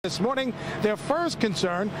This morning, their first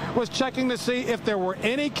concern was checking to see if there were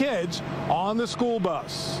any kids on the school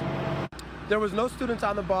bus. There was no students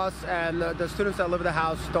on the bus, and the students that live in the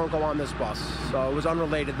house don't go on this bus, so it was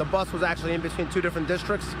unrelated. The bus was actually in between two different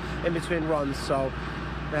districts, in between runs, so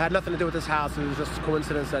it had nothing to do with this house. It was just a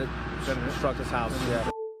coincidence that it struck this house. Yeah.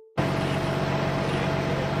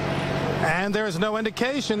 And there is no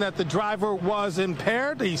indication that the driver was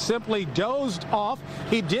impaired. He simply dozed off.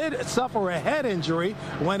 He did suffer a head injury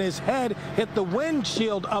when his head hit the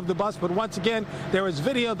windshield of the bus. But once again, there is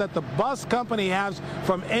video that the bus company has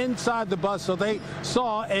from inside the bus, so they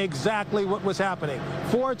saw exactly what was happening.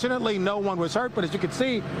 Fortunately, no one was hurt. But as you can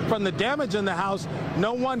see from the damage in the house,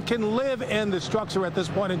 no one can live in the structure at this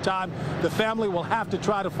point in time. The family will have to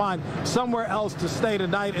try to find somewhere else to stay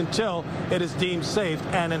tonight until it is deemed safe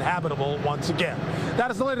and inhabitable once again.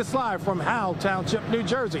 That is the latest live from Howell Township, New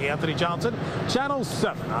Jersey. Anthony Johnson, Channel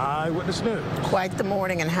 7 Eyewitness News. Quite the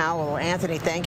morning in Howell. Anthony, thank you.